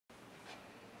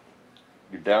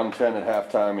You're down 10 at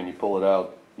halftime and you pull it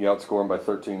out. You outscore them by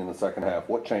 13 in the second half.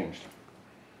 What changed?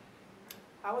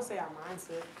 I would say our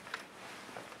mindset.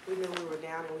 We knew we were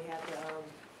down and we had to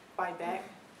fight back.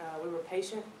 We were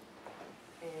patient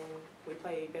and we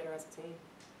played better as a team.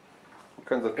 What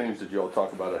kinds of things did you all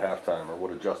talk about at halftime, or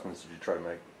what adjustments did you try to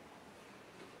make?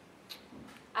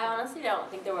 I honestly don't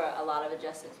think there were a lot of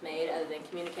adjustments made other than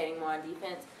communicating more on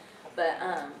defense. But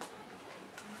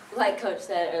like Coach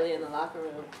said earlier in the locker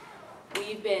room,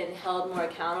 we've been held more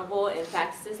accountable in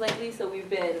practices lately, so we've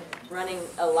been running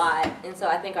a lot, and so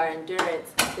I think our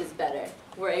endurance is better.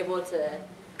 We're able to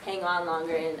hang on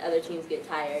longer and other teams get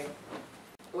tired,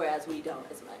 whereas we don't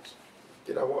as much.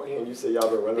 Did I walk in? You said y'all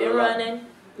been running Been a lot? running.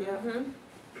 Yeah.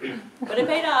 But it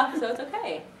paid off, so it's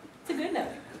okay. It's a good note.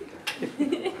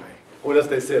 What else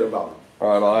they said about me? All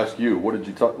right, I'll ask you. What did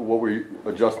you talk? What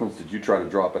adjustments did you try to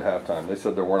drop at halftime? They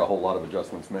said there weren't a whole lot of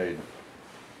adjustments made.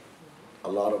 A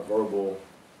lot of verbal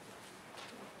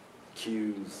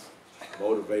cues,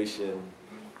 motivation,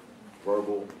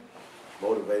 verbal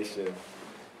motivation.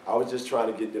 I was just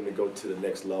trying to get them to go to the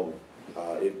next level.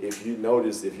 If you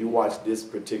notice, if you watch this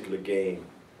particular game,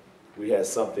 we had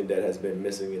something that has been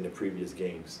missing in the previous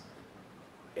games.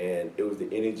 And it was the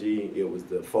energy, it was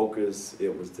the focus,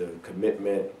 it was the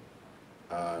commitment,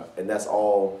 and that's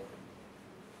all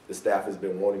the staff has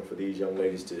been wanting for these young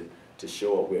ladies to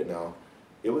show up with now.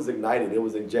 It was ignited, it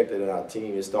was injected in our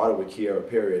team. It started with Kiara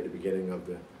Perry at the beginning of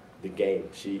the game.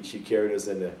 She carried us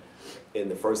in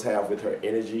the first half with her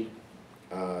energy.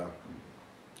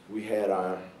 We had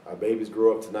our babies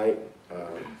grow up tonight,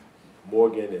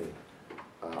 Morgan and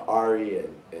Ari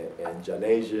and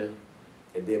Dai'ja.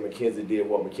 And then McKenzie did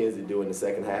what McKenzie do in the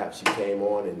second half. She came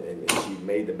on and she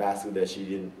made the basket that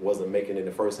she wasn't making in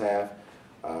the first half,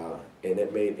 and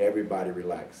it made everybody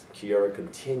relax. Kiara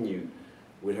continued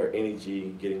with her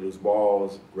energy, getting loose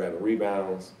balls, grabbing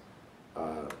rebounds,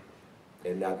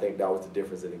 and I think that was the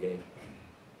difference in the game.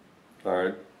 All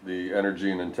right, the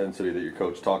energy and intensity that your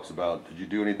coach talks about, did you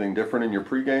do anything different in your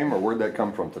pregame, or where'd that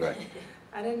come from today?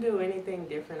 I didn't do anything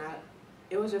different.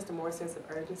 It was just a more sense of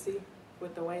urgency.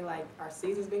 With the way like our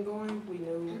season's been going, we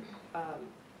knew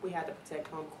we had to protect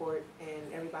home court,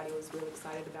 and everybody was really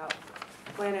excited about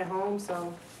playing at home,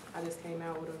 so I just came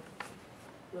out with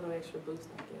a little extra boost,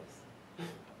 I guess.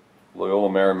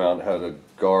 Loyola-Marymount had a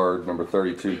guard, number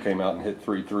 32, came out and hit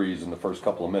 3 threes in the first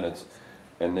couple of minutes,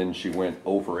 and then she went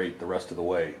over 8 the rest of the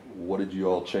way. What did you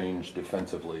all change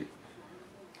defensively,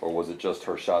 or was it just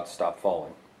her shots stopped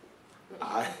falling?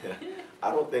 I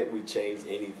don't think we changed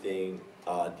anything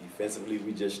defensively.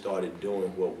 We just started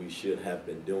doing what we should have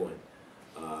been doing.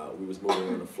 We was moving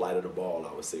on the flight of the ball,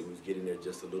 I would say. We was getting there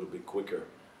just a little bit quicker.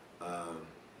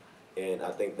 And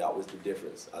I think that was the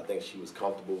difference. I think she was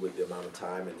comfortable with the amount of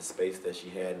time and the space that she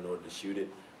had in order to shoot it.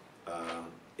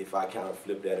 If I kind of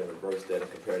flipped that and reversed that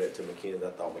and compared that to McKenzie,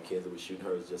 I thought McKenzie was shooting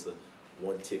hers just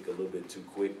one tick a little bit too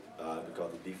quick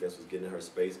because the defense was getting her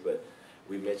space. But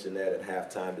we mentioned that at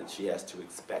halftime that she has to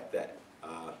expect that.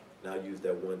 Now use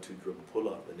that 1-2 dribble pull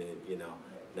up, and then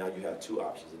now you have 2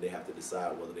 options, and they have to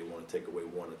decide whether they want to take away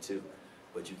 1 or 2.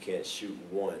 But you can't shoot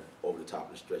 1 over the top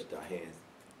of the stretched out hands.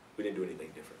 We didn't do anything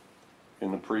different.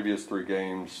 In the previous 3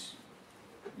 games,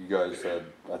 you guys had,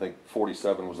 I think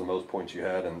 47 was the most points you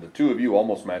had, and the 2 of you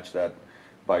almost matched that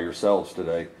by yourselves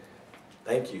today.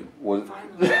 Thank you. Was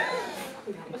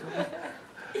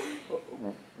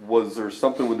there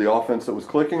something with the offense that was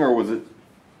clicking, or was it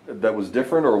that was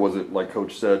different, or was it, like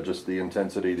Coach said, just the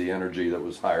intensity, the energy that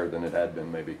was higher than it had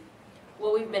been maybe?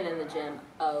 Well, we've been in the gym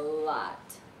a lot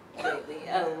lately,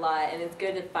 a lot, and it's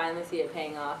good to finally see it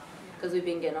paying off because we've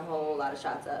been getting a whole lot of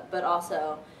shots up. But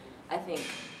also, I think,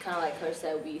 kind of like Coach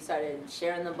said, we started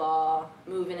sharing the ball,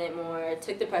 moving it more,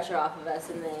 took the pressure off of us,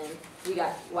 and then we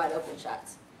got wide open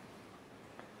shots. Is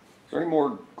there any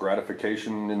more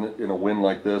gratification in a win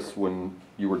like this when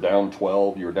you were down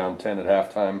 12, you were down 10 at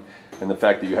halftime, and the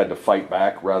fact that you had to fight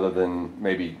back rather than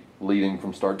maybe leading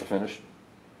from start to finish?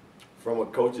 From a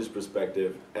coach's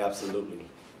perspective, absolutely.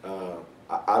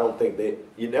 I don't think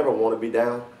you never want to be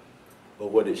down,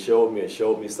 but what it showed me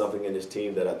something in this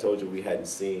team that I told you we hadn't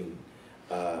seen.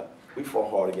 We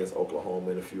fought hard against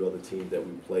Oklahoma and a few other teams that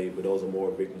we played, but those are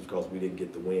more victories because we didn't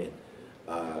get the win.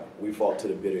 We fought to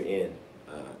the bitter end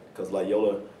because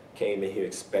Loyola came in here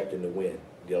expecting to win.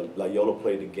 Loyola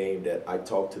played the game that I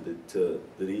talked to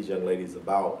these young ladies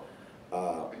about.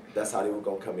 That's how they were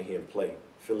going to come in here and play,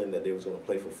 feeling that they was going to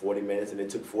play for 40 minutes, and it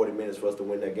took 40 minutes for us to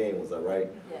win that game. Was that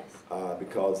right? Yes.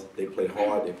 Because they played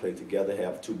hard, they played together,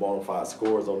 have 2 bona fide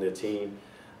scorers on their team.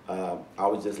 I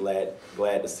was just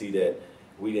glad to see that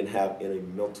we didn't have any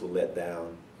mental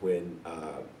letdown when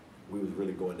we was was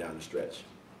really going down the stretch.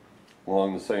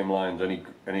 Along the same lines,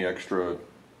 any extra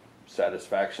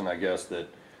satisfaction, I guess, that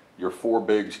your 4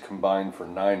 bigs combined for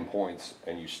 9 points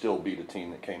and you still beat a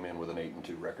team that came in with an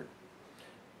 8-2 record?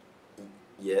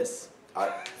 Yes,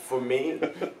 for me,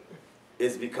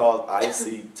 it's because I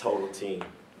see total team,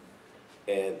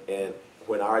 and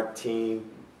when our team,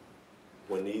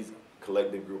 when these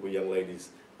collective group of young ladies,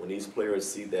 when these players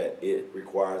see that it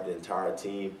requires the entire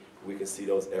team, we can see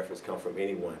those efforts come from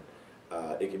anyone.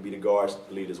 It could be the guard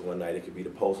leaders one night, it could be the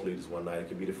post leaders one night, it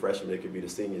could be the freshmen, it could be the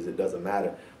seniors, it doesn't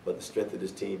matter. But the strength of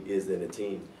this team is in the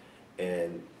team.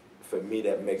 And for me,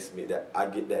 that makes me, that I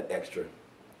get that extra,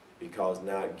 because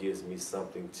now it gives me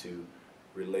something to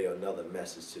relay another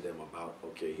message to them about,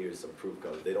 okay, here's some proof.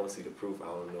 Because if they don't see the proof, I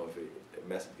don't know if the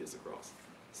message gets across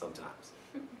sometimes.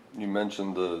 You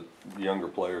mentioned the younger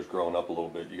players growing up a little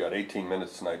bit. You got 18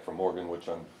 minutes tonight from Morgan, which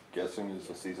I'm guessing is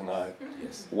a season high.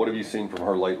 Yes. What have you seen from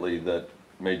her lately that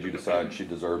made you decide she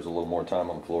deserves a little more time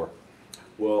on the floor?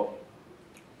 Well,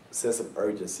 sense of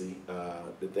urgency.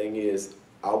 The thing is,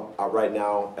 I right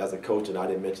now as a coach, and I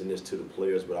didn't mention this to the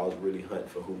players, but I was really hunting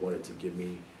for who wanted to give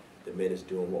me the minutes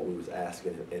doing what we was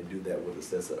asking, and do that with a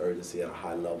sense of urgency at a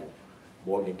high level.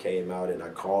 Morgan came out and I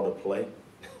called a play.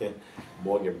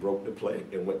 Morgan broke the play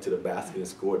and went to the basket and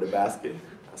scored the basket.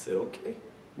 I said, okay.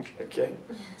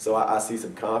 So I see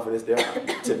some confidence there.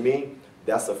 To me,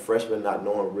 that's a freshman not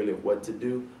knowing really what to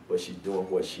do, but she's doing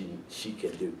what she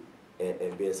can do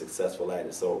and being successful at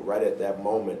it. So right at that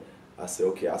moment, I said,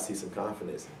 okay, I see some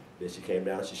confidence. Then she came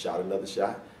down, she shot another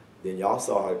shot. Then y'all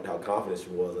saw how confident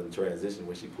she was in the transition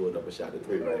when she pulled up and shot the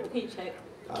 3, right? He checked.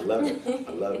 I love it.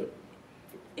 I love it.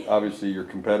 Obviously, you're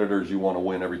competitors, you want to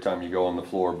win every time you go on the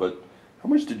floor, but how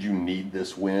much did you need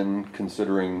this win,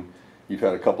 considering you've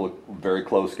had a couple of very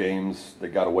close games that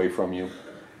got away from you?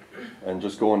 And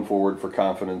just going forward for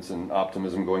confidence and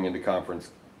optimism going into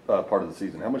conference part of the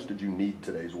season, how much did you need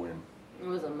today's win? It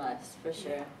was a must, for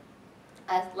sure.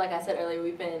 Like I said earlier,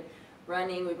 we've been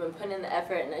running, we've been putting in the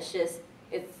effort, and it's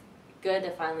good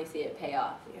to finally see it pay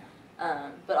off.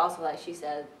 Yeah. But also, like she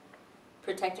said,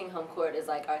 protecting home court is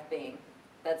like our thing.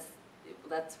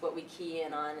 That's what we key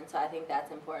in on, and so I think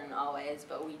that's important always,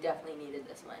 but we definitely needed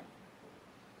this win.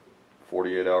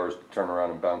 48 hours to turn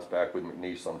around and bounce back with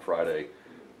McNeese on Friday.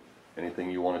 Anything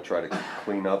you want to try to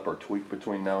clean up or tweak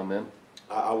between now and then?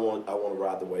 I want to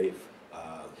ride the wave.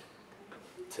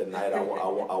 Tonight, I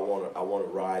want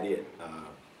to ride it.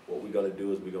 What we're gonna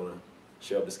do is we're gonna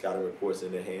shove the scouting reports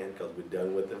in their hand, because we're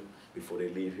done with them. Before they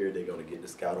leave here, they're gonna get the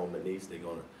scout on McNeese. They're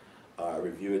gonna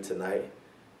review it tonight,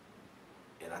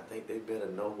 and I think they better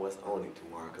know what's on it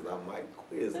tomorrow, because I might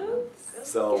quiz them.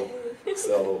 So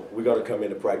we're gonna come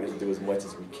into practice and do as much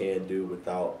as we can do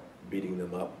without beating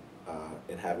them up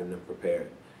and having them prepared.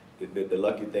 The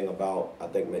lucky thing about, I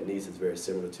think McNeese is very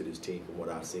similar to this team from what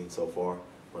I've seen so far.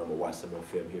 But I'm gonna watch some on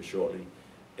film here shortly,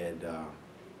 and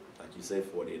like you say,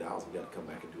 48 hours, we got to come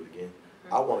back and do it again.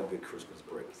 I want a good Christmas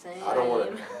break. Same. I don't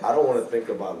want to think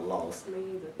about a loss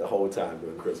Me either. the whole time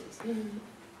during Christmas.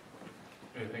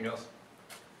 Anything else?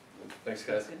 Thanks,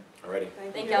 guys. Alrighty.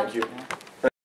 Thank y'all. Thank you.